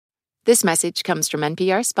This message comes from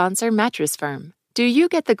NPR sponsor Mattress Firm. Do you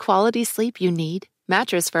get the quality sleep you need?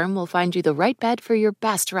 Mattress Firm will find you the right bed for your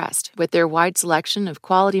best rest with their wide selection of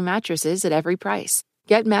quality mattresses at every price.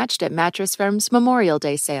 Get matched at Mattress Firm's Memorial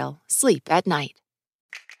Day sale. Sleep at night.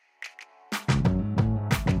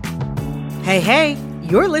 Hey,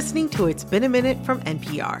 you're listening to It's Been a Minute from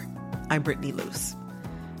NPR. I'm Brittany Luce.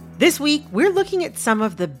 This week, we're looking at some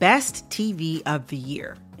of the best TV of the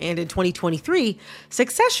year. And in 2023,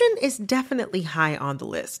 Succession is definitely high on the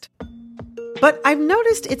list. But I've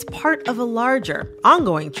noticed it's part of a larger,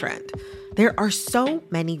 ongoing trend. There are so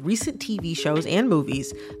many recent TV shows and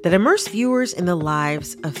movies that immerse viewers in the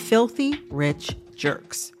lives of filthy, rich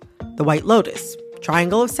jerks. The White Lotus,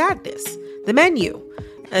 Triangle of Sadness, The Menu.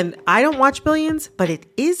 And I don't watch Billions, but it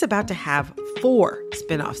is about to have 4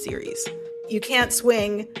 spin-off series. You can't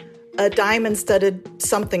swing a diamond-studded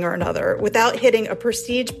something or another without hitting a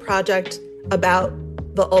prestige project about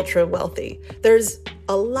the ultra-wealthy. There's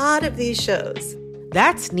a lot of these shows.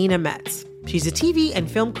 That's Nina Metz. She's a TV and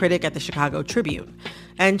film critic at the Chicago Tribune.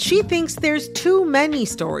 And she thinks there's too many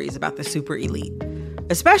stories about the super elite,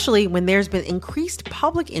 especially when there's been increased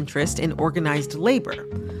public interest in organized labor.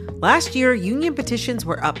 Last year, union petitions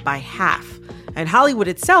were up by half, and Hollywood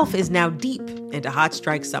itself is now deep into hot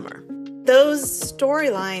strike summer. Those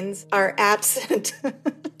storylines are absent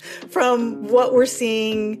from what we're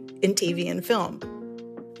seeing in TV and film.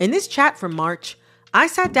 In this chat from March, I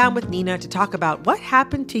sat down with Nina to talk about what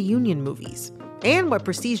happened to union movies and what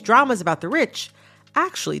prestige dramas about the rich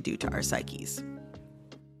actually do to our psyches.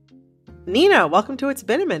 Nina, welcome to It's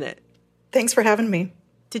Been a Minute. Thanks for having me.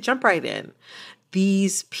 To jump right in,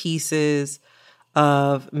 these pieces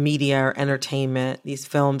of media or entertainment, these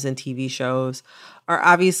films and TV shows, are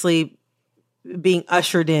obviously being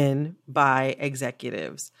ushered in by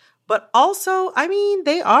executives. But also,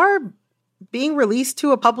 they are being released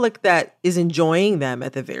to a public that is enjoying them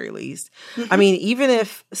at the very least. Even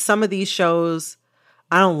if some of these shows,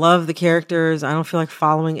 I don't love the characters, I don't feel like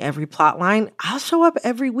following every plot line, I'll show up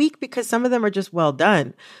every week because some of them are just well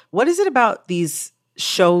done. What is it about these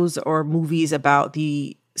shows or movies about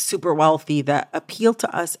the super wealthy that appeal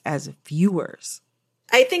to us as viewers?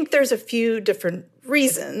 I think there's a few different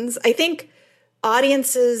reasons. I think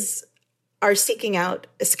audiences are seeking out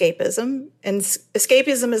escapism, and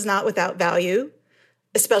escapism is not without value,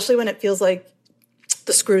 especially when it feels like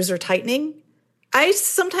the screws are tightening. I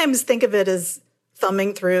sometimes think of it as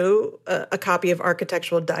thumbing through a copy of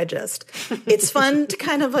Architectural Digest. It's fun to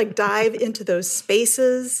kind of like dive into those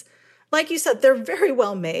spaces. Like you said, they're very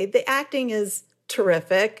well made. The acting is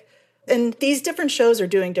terrific. And these different shows are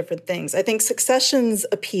doing different things. I think Succession's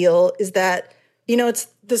appeal is that, it's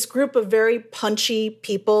this group of very punchy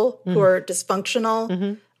people who are dysfunctional.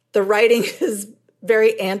 Mm-hmm. The writing is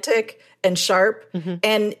very antic and sharp,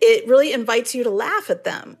 and it really invites you to laugh at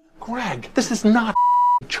them. Greg, this is not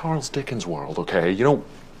Charles Dickens' world, okay? You don't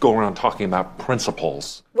go around talking about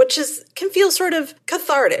principles. Which can feel sort of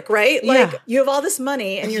cathartic, right? Yeah. Like, you have all this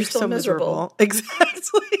money and you're still so miserable.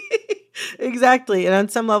 Exactly. Exactly. And on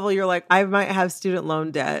some level, you're like, I might have student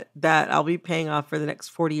loan debt that I'll be paying off for the next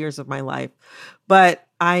 40 years of my life. But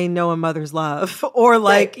I know a mother's love. Or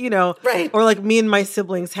like, right. Or like me and my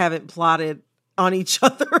siblings haven't plotted on each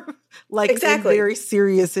other like exactly. in very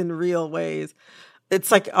serious and real ways.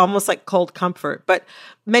 It's like almost like cold comfort. But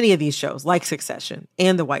many of these shows, like Succession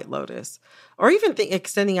and The White Lotus, or even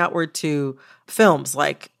extending outward to films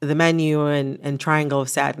like The Menu and Triangle of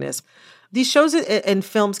Sadness, these shows and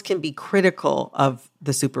films can be critical of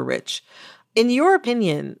the super rich. In your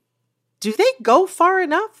opinion, do they go far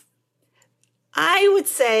enough? I would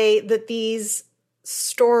say that these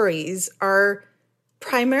stories are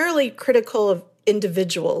primarily critical of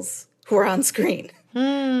individuals who are on screen.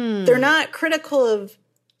 They're not critical of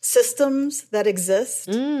systems that exist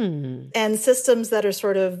and systems that are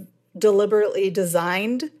sort of deliberately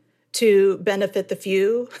designed to benefit the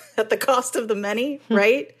few at the cost of the many,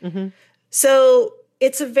 right? Mm-hmm. So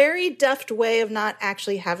it's a very deft way of not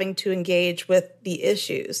actually having to engage with the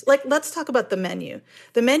issues. Like, let's talk about The Menu.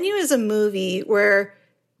 The Menu is a movie where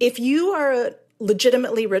if you are a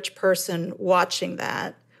legitimately rich person watching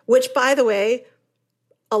that, which, by the way,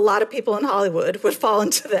 a lot of people in Hollywood would fall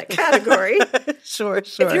into that category. Sure.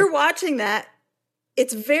 If you're watching that,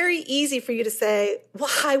 it's very easy for you to say, well,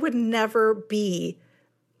 I would never be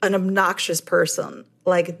an obnoxious person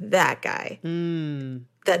like that guy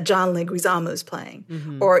that John Leguizamo is playing.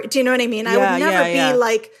 Mm-hmm. Or, do you know what I mean? I would never be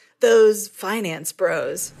like those finance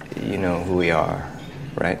bros. You know who we are,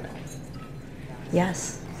 right?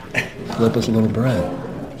 Yes. Flip us a little bread.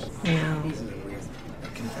 No.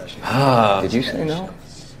 Did you say no?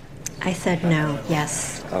 I said no,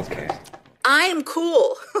 yes. Okay. I'm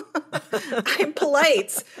cool. I'm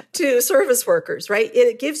polite to service workers, right?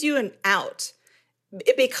 It gives you an out.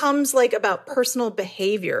 It becomes like about personal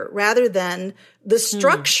behavior rather than the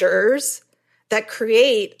structures that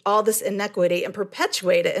create all this inequity and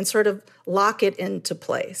perpetuate it and sort of lock it into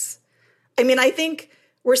place. I mean, I think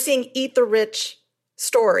we're seeing eat the rich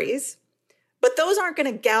stories, but those aren't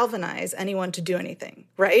going to galvanize anyone to do anything,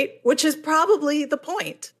 right? Which is probably the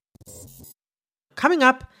point. Coming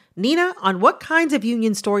up, Nina on what kinds of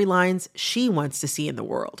union storylines she wants to see in the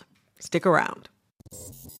world. Stick around.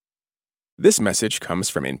 This message comes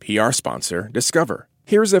from NPR sponsor Discover.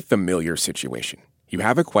 Here's a familiar situation. You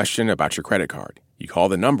have a question about your credit card. You call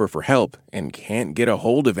the number for help and can't get a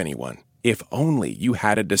hold of anyone. If only you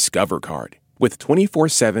had a Discover card. With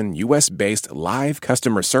 24/7 U.S.-based live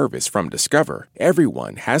customer service from Discover,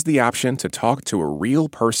 everyone has the option to talk to a real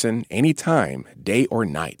person anytime, day or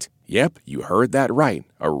night. Yep, you heard that right,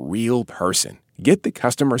 a real person. Get the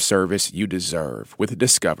customer service you deserve with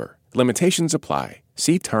Discover. Limitations apply.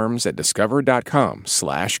 See terms at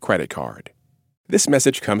discover.com/creditcard. This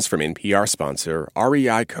message comes from NPR sponsor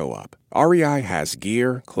REI Co-op. REI has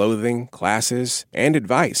gear, clothing, classes, and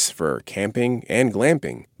advice for camping and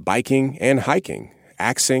glamping, biking and hiking,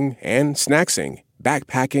 axing and snacksing,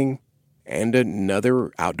 backpacking, and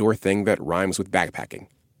another outdoor thing that rhymes with backpacking.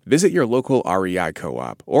 Visit your local REI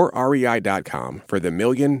Co-op or rei.com for the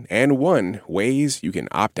 1,000,001 ways you can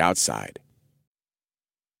opt outside.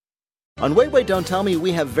 On Wait, Wait, Don't Tell Me,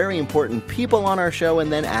 we have very important people on our show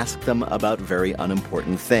and then ask them about very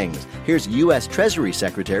unimportant things. Here's U.S. Treasury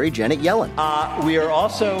Secretary Janet Yellen. We are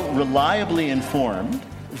also reliably informed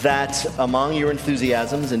that among your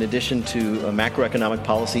enthusiasms, in addition to macroeconomic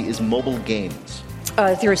policy, is mobile games.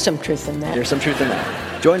 There is some truth in that. There's some truth in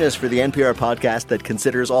that. Join us for the NPR podcast that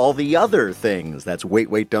considers all the other things. That's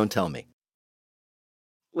Wait, Wait, Don't Tell Me.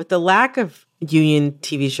 With the lack of union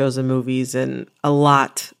TV shows and movies and a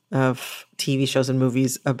lot of TV shows and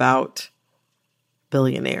movies about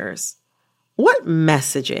billionaires, what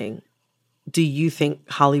messaging do you think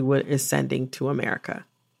Hollywood is sending to America?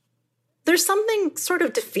 There's something sort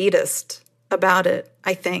of defeatist about it,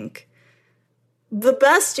 I think. The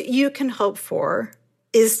best you can hope for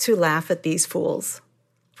is to laugh at these fools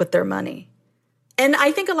with their money. And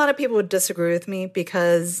I think a lot of people would disagree with me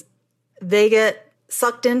because they get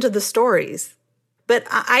sucked into the stories. But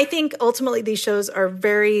I think ultimately these shows are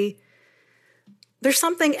there's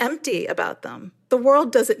something empty about them. The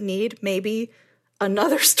world doesn't need maybe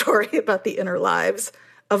another story about the inner lives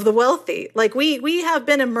of the wealthy. Like we have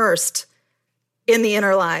been immersed in the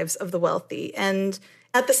inner lives of the wealthy. And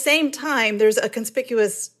at the same time, there's a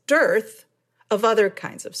conspicuous dearth of other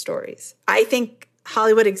kinds of stories. I think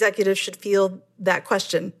Hollywood executives should feel that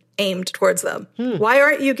question aimed towards them. Why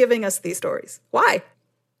aren't you giving us these stories? Why?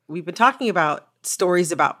 We've been talking about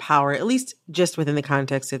stories about power, at least just within the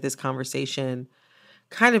context of this conversation,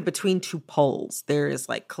 kind of between two poles. There is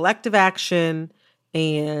like collective action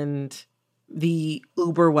and the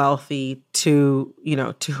uber wealthy to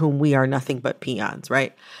whom we are nothing but peons,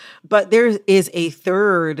 right? But there is a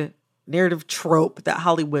third narrative trope that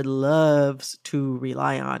Hollywood loves to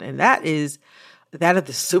rely on, and that is that of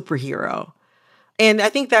the superhero. And I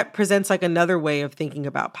think that presents like another way of thinking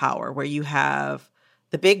about power, where you have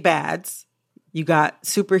the big bads, you got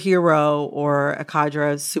superhero or a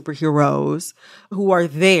cadre of superheroes who are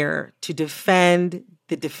there to defend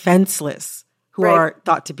the defenseless, who are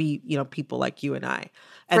thought to be, people like you and I.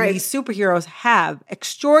 And these superheroes have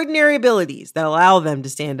extraordinary abilities that allow them to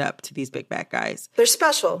stand up to these big bad guys. They're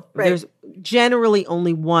special, right? There's generally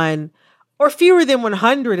only one or fewer than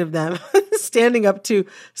 100 of them standing up to,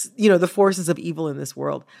 the forces of evil in this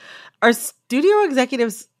world. Our studio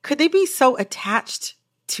executives, could they be so attached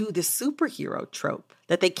to the superhero trope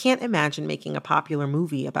that they can't imagine making a popular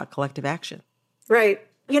movie about collective action? Right.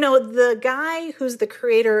 The guy who's the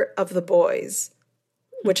creator of The Boys,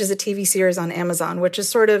 which is a TV series on Amazon, which is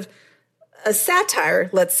sort of a satire,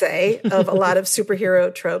 let's say, of a lot of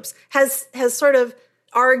superhero tropes, has sort of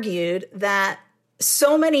argued that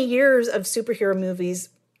so many years of superhero movies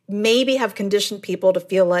maybe have conditioned people to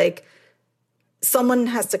feel like someone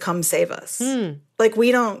has to come save us. Like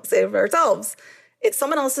we don't save ourselves. It's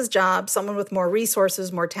someone else's job, someone with more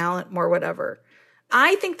resources, more talent, more whatever.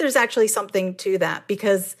 I think there's actually something to that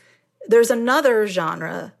because there's another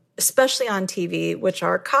genre, especially on TV, which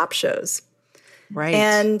are cop shows. Right.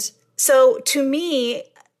 And so to me,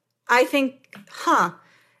 I think,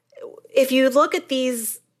 if you look at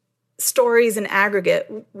these stories in aggregate,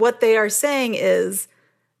 what they are saying is,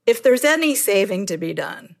 if there's any saving to be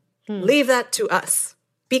done, leave that to us.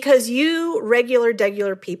 because you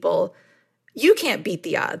regular people, you can't beat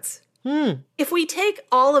the odds. If we take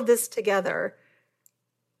all of this together,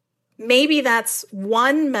 maybe that's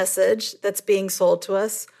one message that's being sold to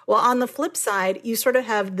us. Well, on the flip side, you sort of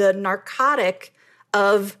have the narcotic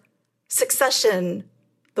of Succession,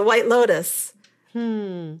 The White Lotus.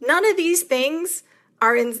 None of these things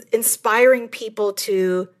are inspiring people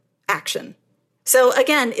to action. So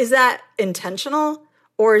again, is that intentional,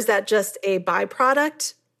 or is that just a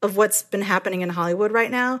byproduct of what's been happening in Hollywood right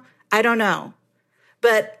now? I don't know.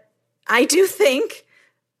 But I do think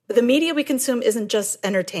the media we consume isn't just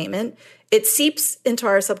entertainment. It seeps into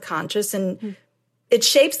our subconscious, and it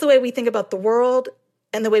shapes the way we think about the world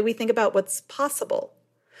and the way we think about what's possible.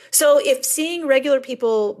 So if seeing regular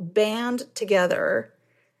people band together,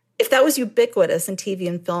 if that was ubiquitous in TV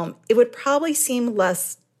and film, it would probably seem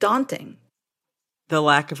less daunting. The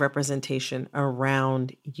lack of representation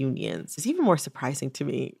around unions is even more surprising to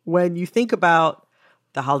me when you think about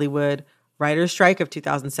the Hollywood writer's strike of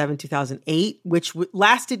 2007, 2008, which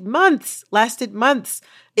lasted months.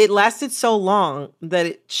 It lasted so long that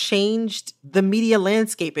it changed the media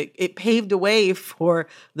landscape. It paved the way for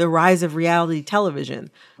the rise of reality television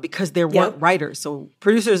because there weren't writers. So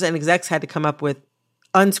producers and execs had to come up with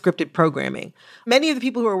unscripted programming. Many of the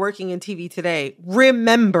people who are working in TV today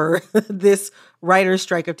remember this writer's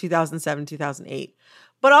strike of 2007, 2008.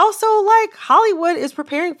 But also, like, Hollywood is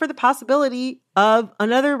preparing for the possibility of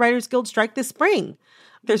another Writers Guild strike this spring.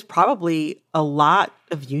 There's probably a lot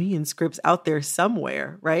of union scripts out there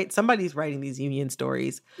somewhere, right? Somebody's writing these union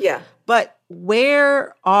stories. Yeah. But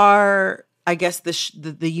where are, I guess,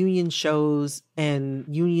 the union shows and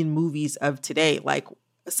union movies of today? Like,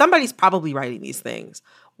 somebody's probably writing these things.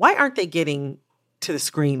 Why aren't they getting to the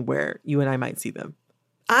screen where you and I might see them?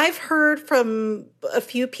 I've heard from a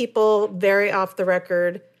few people very off the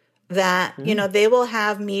record that, they will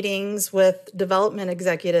have meetings with development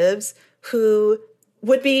executives who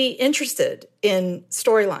would be interested in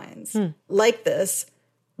storylines like this.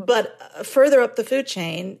 But further up the food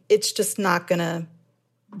chain, it's just not going to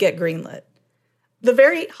get greenlit. The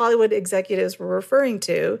very Hollywood executives we're referring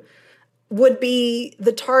to would be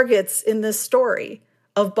the targets in this story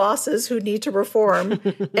of bosses who need to reform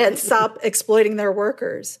and stop exploiting their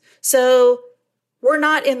workers. So we're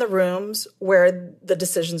not in the rooms where the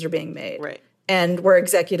decisions are being made, right, and where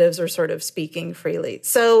executives are sort of speaking freely.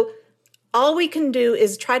 So all we can do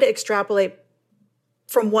is try to extrapolate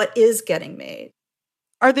from what is getting made.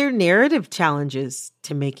 Are there narrative challenges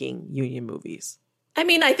to making union movies? I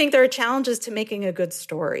mean, I think there are challenges to making a good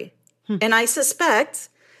story. And I suspect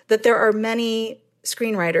that there are many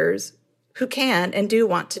screenwriters who can and do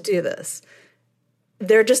want to do this.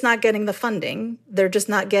 They're just not getting the funding. They're just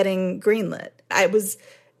not getting greenlit. I was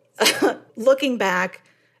looking back,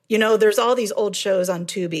 there's all these old shows on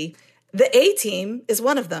Tubi. The A-Team is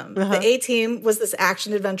one of them. The A-Team was this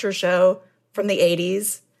action-adventure show from the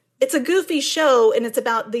 80s. It's a goofy show, and it's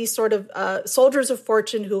about these sort of soldiers of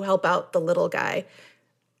fortune who help out the little guy.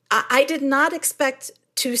 I did not expect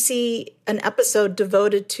to see an episode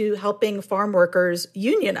devoted to helping farm workers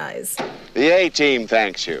unionize. The A-Team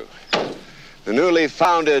thanks you. The newly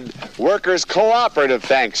founded Workers' Cooperative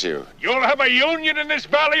thanks you. You'll have a union in this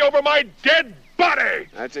valley over my dead body!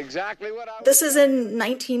 That's exactly what I... This is in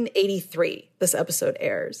 1983, this episode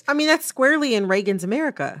airs. I mean, that's squarely in Reagan's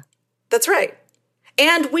America. That's right.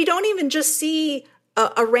 And we don't even just see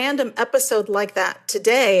a random episode like that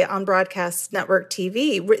today on broadcast network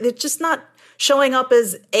TV. It's just not showing up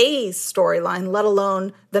as a storyline, let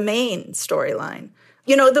alone the main storyline.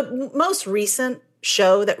 The most recent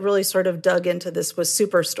show that really sort of dug into this was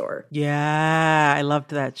Superstore. Yeah, I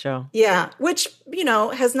loved that show. Yeah, which,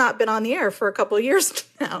 has not been on the air for a couple of years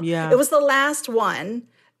now. Yeah. It was the last one.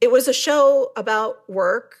 It was a show about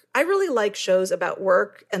work. I really like shows about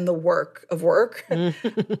work and the work of work. And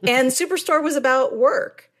Superstore was about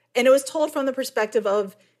work. And it was told from the perspective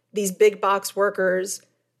of these big box workers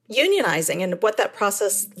unionizing and what that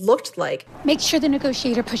process looked like. Make sure the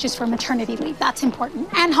negotiator pushes for maternity leave. That's important.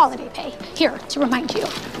 And holiday pay. Here, to remind you.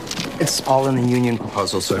 It's all in the union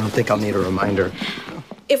proposal, so I don't think I'll need a reminder.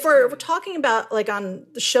 If we're talking about, like, on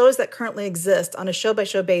the shows that currently exist on a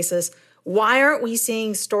show-by-show basis, why aren't we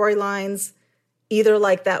seeing storylines either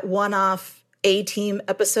like that one-off A-Team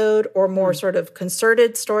episode or more sort of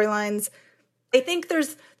concerted storylines? I think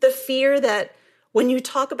there's the fear that when you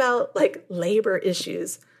talk about, like, labor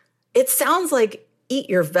issues, it sounds like eat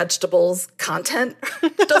your vegetables content.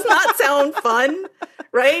 Does not sound fun,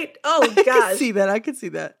 right? Oh, gosh. I could see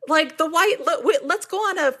that. Like let's go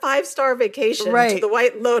on a 5-star vacation right. to the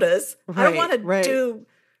White Lotus. Right, I don't want to do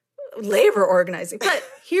labor organizing. But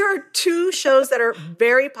here are two shows that are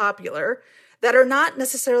very popular that are not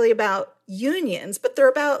necessarily about unions, but they're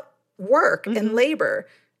about work and labor.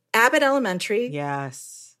 Abbott Elementary.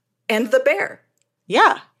 Yes. And The Bear.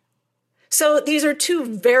 Yeah. So these are two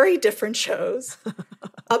very different shows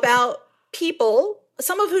about people,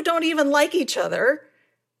 some of who don't even like each other,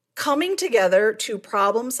 coming together to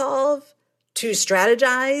problem solve, to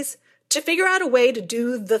strategize, to figure out a way to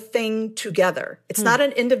do the thing together. It's not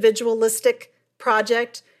an individualistic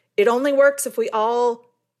project. It only works if we all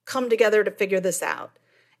come together to figure this out.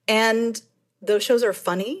 And those shows are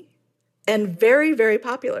funny and very, very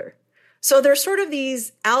popular. So they're sort of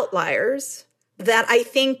these outliers that I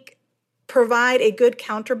think provide a good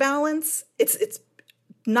counterbalance. It's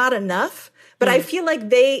not enough, but I feel like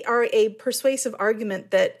they are a persuasive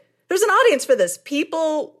argument that there's an audience for this.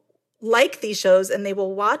 People like these shows and they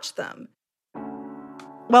will watch them.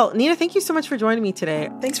 Well, Nina, thank you so much for joining me today.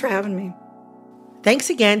 Thanks for having me. Thanks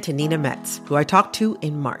again to Nina Metz, who I talked to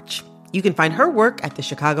in March. You can find her work at the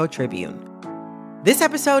Chicago Tribune. This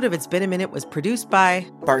episode of It's Been a Minute was produced by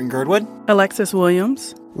Barton Girdwood, Alexis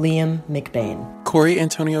Williams, Liam McBain, Corey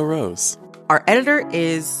Antonio Rose. Our editor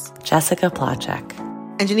is Jessica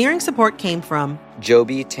Plachek. Engineering support came from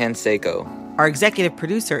Joby Tanseko. Our executive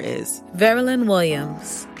producer is Verilyn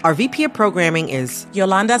Williams. Our VP of programming is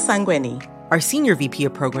Yolanda Sanguini. Our senior VP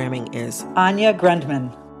of programming is Anya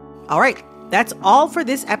Grundman. All right, that's all for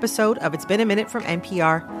this episode of It's Been a Minute from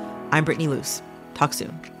NPR. I'm Brittany Luce. Talk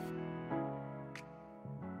soon.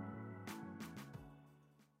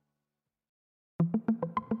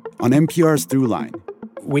 On NPR's Throughline.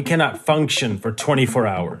 We cannot function for 24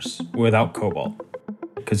 hours without cobalt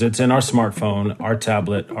because it's in our smartphone, our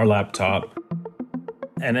tablet, our laptop.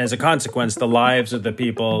 And as a consequence, the lives of the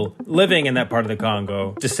people living in that part of the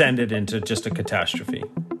Congo descended into just a catastrophe.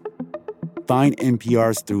 Find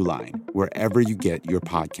NPR's Throughline wherever you get your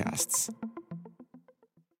podcasts.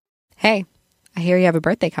 Hey, I hear you have a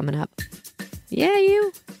birthday coming up. Yeah,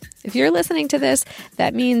 you. If you're listening to this,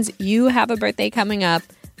 that means you have a birthday coming up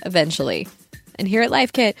eventually. And here at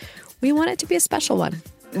Life Kit, we want it to be a special one.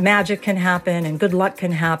 Magic can happen and good luck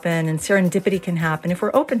can happen and serendipity can happen if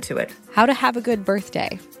we're open to it. How to have a good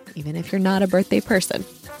birthday, even if you're not a birthday person.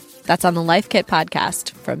 That's on the Life Kit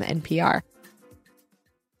podcast from NPR.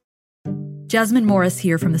 Jasmine Morris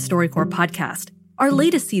here from the StoryCorps podcast. Our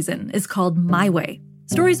latest season is called My Way.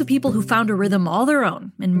 Stories of people who found a rhythm all their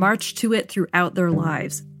own and marched to it throughout their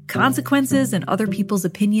lives. Consequences and other people's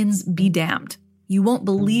opinions be damned. You won't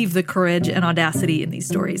believe the courage and audacity in these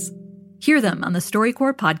stories. Hear them on the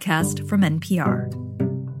StoryCorps podcast from NPR.